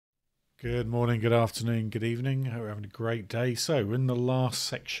Good morning, good afternoon, good evening. Hope you're having a great day. So we're in the last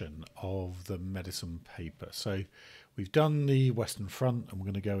section of the medicine paper. So we've done the Western Front and we're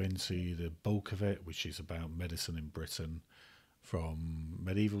going to go into the bulk of it, which is about medicine in Britain from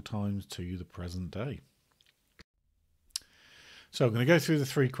medieval times to the present day. So I'm going to go through the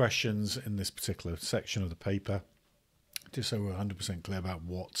three questions in this particular section of the paper, just so we're 100% clear about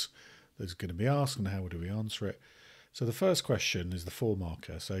what is going to be asked and how do we answer it. So the first question is the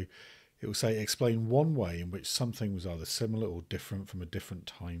 4-marker. So it will say, explain one way in which something was either similar or different from a different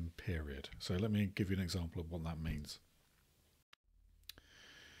time period. So let me give you an example of what that means.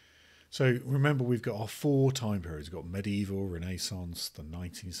 So remember, we've got our 4 time periods. We've got medieval, Renaissance, the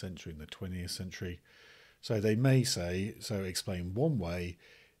 19th century and the 20th century. So they may say, so explain one way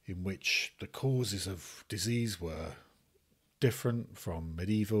in which the causes of disease were different from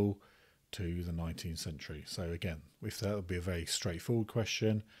medieval to the 19th century. So again, if that would be a very straightforward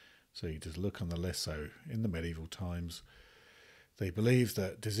question. So you just look on the list. So in the medieval times, they believed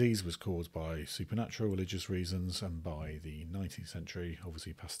that disease was caused by supernatural religious reasons, and by the 19th century,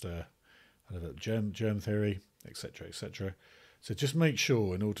 obviously Pasteur and germ theory, etc., etc. So just make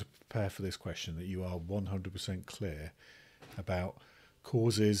sure, in order to prepare for this question, that you are 100% clear about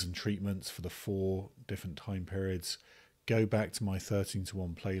causes and treatments for the 4 different time periods. Go back to my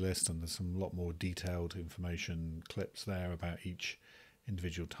 13:1 playlist, and there's some lot more detailed information clips there about each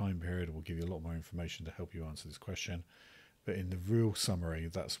individual time period. Will give you a lot more information to help you answer this question, but in the real summary,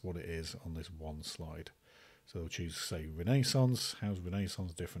 that's what it is on this one slide. So they'll choose, say, Renaissance. How's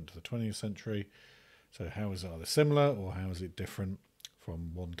Renaissance different to the 20th century? So how is it either similar or how is it different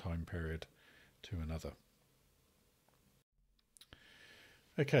from one time period to another?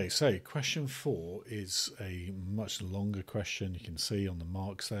 Okay, so question 4 is a much longer question. You can see on the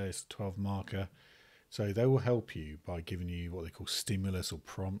marks there, it's a 12 marker. So they will help you by giving you what they call stimulus or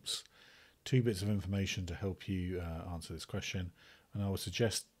prompts, 2 bits of information to help you answer this question. And I would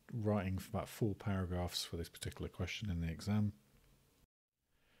suggest writing about 4 paragraphs for this particular question in the exam.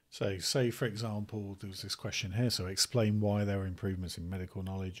 So say, for example, there was this question here. So explain why there were improvements in medical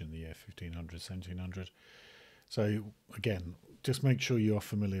knowledge in the year 1500, 1700. So again, just make sure you are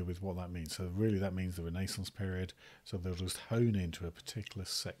familiar with what that means. So really that means the Renaissance period. So they'll just hone into a particular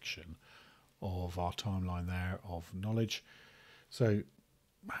section of our timeline there of knowledge. So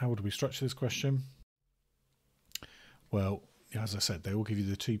how would we structure this question? Well, as I said, they will give you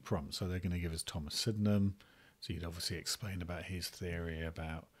the 2 prompts. So they're going to give us Thomas Sydenham. So you'd obviously explain about his theory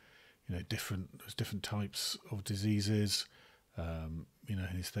about, there's different types of diseases,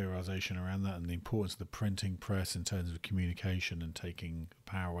 his theorization around that, and the importance of the printing press in terms of communication and taking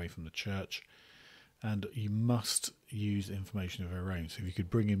power away from the church. And you must use information of your own. So if you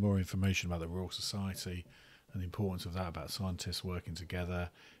could bring in more information about the Royal Society and the importance of that, about scientists working together,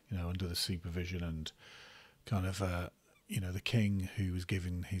 under the supervision and kind of, the king who was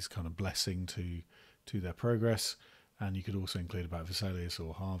giving his kind of blessing to their progress. And you could also include about Vesalius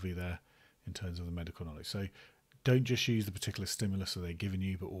or Harvey there in terms of the medical knowledge. So don't just use the particular stimulus that they're giving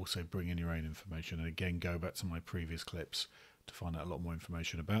you, but also bring in your own information. And again, go back to my previous clips to find out a lot more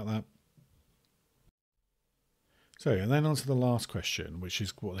information about that. So, and then on to the last question, which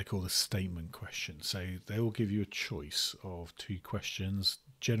is what they call the statement question. So they will give you a choice of 2 questions,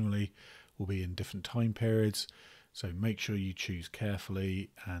 generally will be in different time periods. So make sure you choose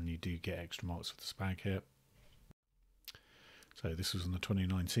carefully, and you do get extra marks for the spag here. So this was in the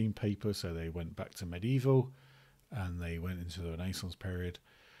 2019 paper. So they went back to medieval and they went into the Renaissance period.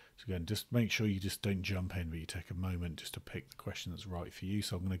 So again, just make sure you just don't jump in, but you take a moment just to pick the question that's right for you.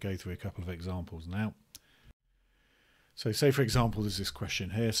 So I'm going to go through a couple of examples now. So say, for example, there's this question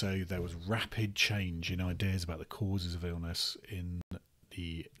here. So there was rapid change in ideas about the causes of illness in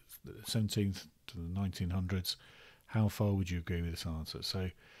the 17th to the 1900s. How far would you agree with this answer?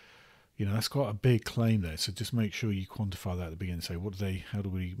 So, that's quite a big claim there. So just make sure you quantify that at the beginning. Say, how do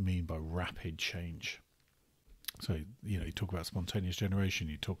we mean by rapid change? So, you talk about spontaneous generation,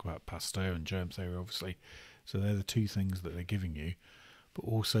 you talk about Pasteur and germ theory, obviously. So they're the 2 things that they're giving you. But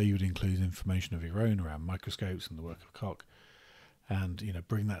also you would include information of your own around microscopes and the work of Koch, and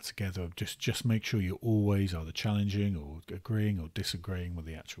bring that together. Just make sure you're always either challenging or agreeing or disagreeing with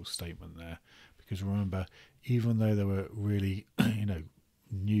the actual statement there, because remember, even though there were really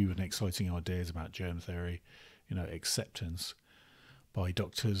new and exciting ideas about germ theory, acceptance by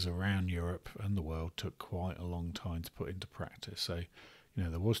doctors around Europe and the world took quite a long time to put into practice. So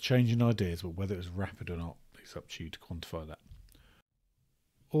there was change in ideas, but whether it was rapid or not, it's up to you to quantify that.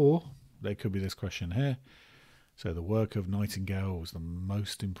 Or there could be this question here. So the work of Nightingale was the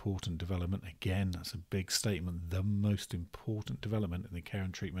most important development. Again, that's a big statement. The most important development in the care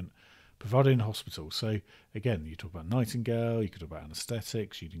and treatment provided in hospital. So again, you talk about Nightingale, you could talk about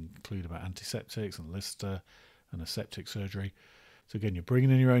anaesthetics, you'd include about antiseptics and Lister and aseptic surgery. So again, you're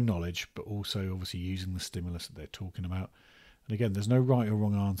bringing in your own knowledge, but also obviously using the stimulus that they're talking about. And again, there's no right or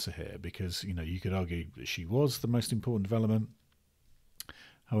wrong answer here, because you could argue that she was the most important development.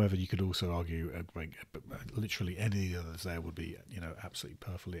 However, you could also argue literally any others there would be absolutely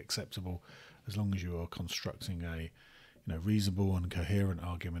perfectly acceptable, as long as you are constructing a reasonable and coherent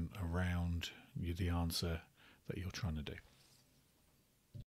argument around the answer that you're trying to do.